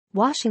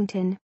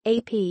Washington,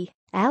 AP,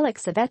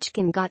 Alex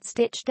Ovechkin got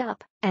stitched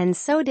up, and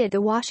so did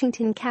the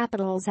Washington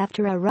Capitals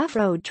after a rough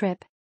road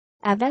trip.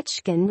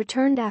 Ovechkin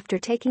returned after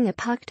taking a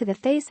puck to the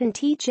face and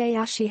TJ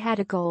Oshie had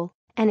a goal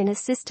and an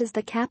assist as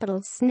the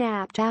Capitals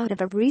snapped out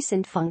of a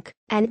recent funk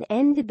and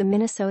ended the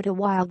Minnesota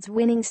Wild's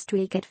winning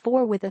streak at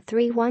 4 with a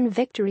 3-1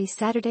 victory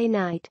Saturday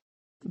night.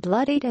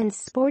 Bloodied and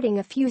sporting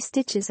a few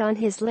stitches on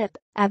his lip,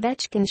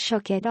 Ovechkin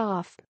shook it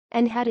off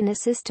and had an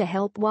assist to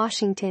help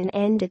Washington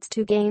end its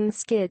two-game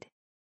skid.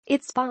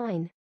 "It's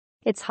fine.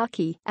 It's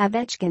hockey,"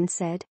 Ovechkin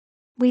said.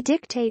 "We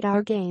dictate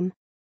our game.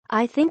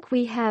 I think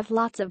we have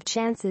lots of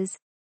chances.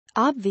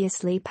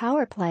 Obviously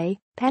power play,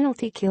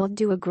 penalty kill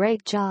do a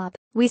great job.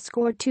 We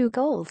scored 2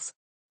 goals.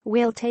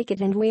 We'll take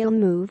it and we'll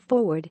move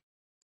forward."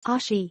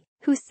 Oshie,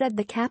 who said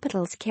the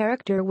Capitals'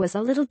 character was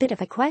a little bit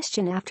of a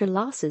question after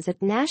losses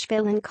at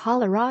Nashville and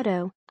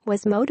Colorado,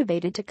 was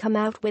motivated to come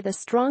out with a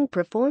strong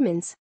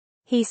performance.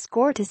 He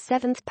scored his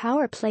 7th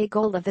power play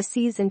goal of the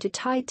season to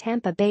tie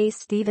Tampa Bay's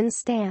Steven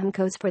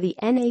Stamkos for the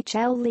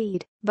NHL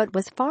lead, but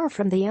was far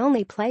from the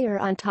only player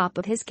on top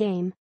of his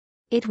game.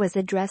 "It was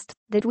addressed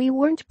that we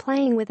weren't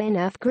playing with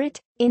enough grit,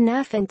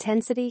 enough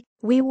intensity,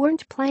 we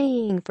weren't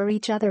playing for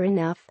each other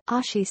enough,"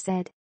 Oshie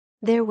said.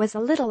 "There was a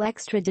little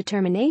extra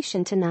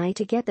determination tonight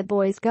to get the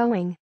boys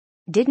going.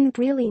 Didn't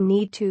really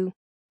need to.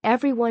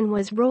 Everyone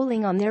was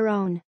rolling on their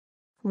own."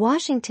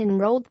 Washington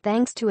rolled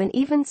thanks to an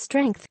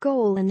even-strength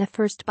goal in the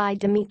first by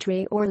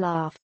Dmitry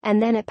Orlov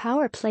and then a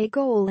power play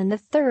goal in the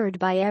third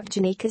by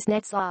Evgeny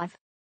Kuznetsov.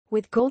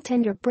 With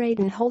goaltender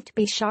Braden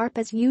Holtby sharp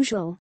as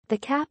usual, the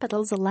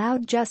Capitals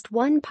allowed just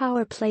 1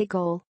 power play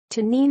goal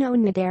to Nino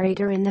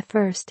Niederreiter in the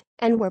first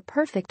and were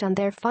perfect on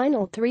their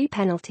final 3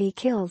 penalty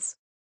kills.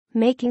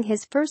 Making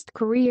his first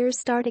career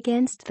start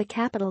against the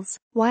Capitals,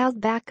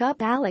 Wild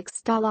backup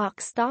Alex Stalock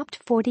stopped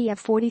 40 of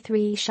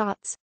 43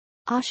 shots.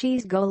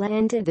 Oshie's goal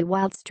ended the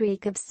Wild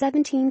streak of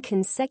 17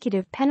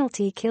 consecutive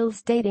penalty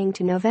kills dating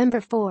to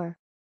November 4.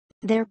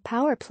 "Their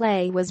power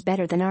play was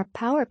better than our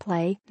power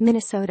play,"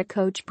 Minnesota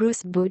coach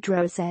Bruce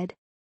Boudreau said.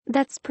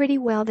 "That's pretty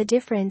well the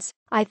difference,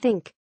 I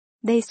think.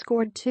 They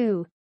scored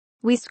 2.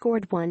 We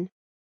scored 1.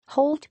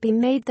 Holtby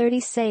made 30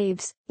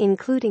 saves,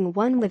 including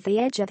one with the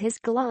edge of his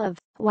glove,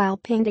 while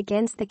pinned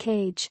against the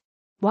cage.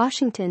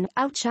 Washington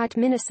outshot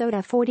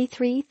Minnesota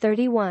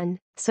 43-31,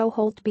 so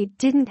Holtby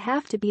didn't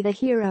have to be the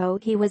hero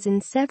he was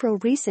in several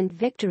recent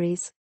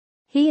victories.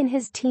 He and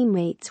his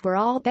teammates were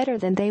all better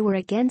than they were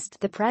against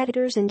the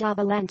Predators and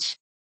Avalanche.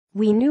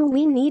 We knew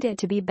we needed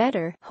to be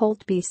better,"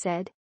 Holtby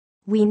said.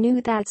 "We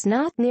knew that's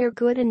not near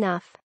good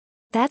enough.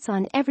 That's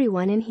on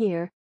everyone in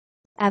here."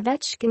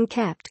 Ovechkin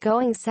kept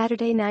going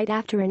Saturday night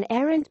after an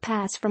errant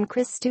pass from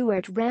Chris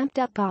Stewart ramped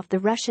up off the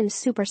Russian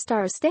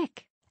superstar's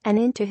stick and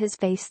into his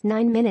face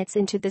 9 minutes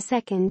into the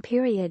second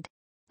period.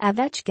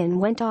 Ovechkin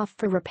went off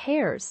for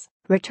repairs,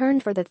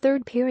 returned for the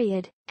third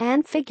period,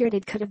 and figured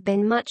it could have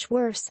been much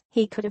worse.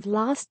 He could have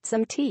lost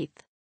some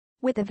teeth.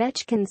 With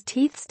Ovechkin's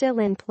teeth still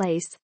in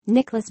place,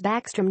 Nicklas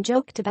Backstrom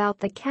joked about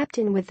the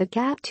captain with the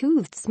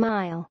gap-toothed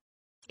smile.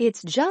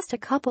 "It's just a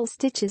couple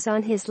stitches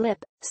on his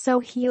lip, so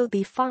he'll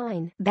be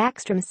fine,"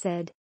 Backstrom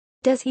said.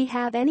 "Does he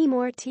have any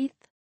more teeth?"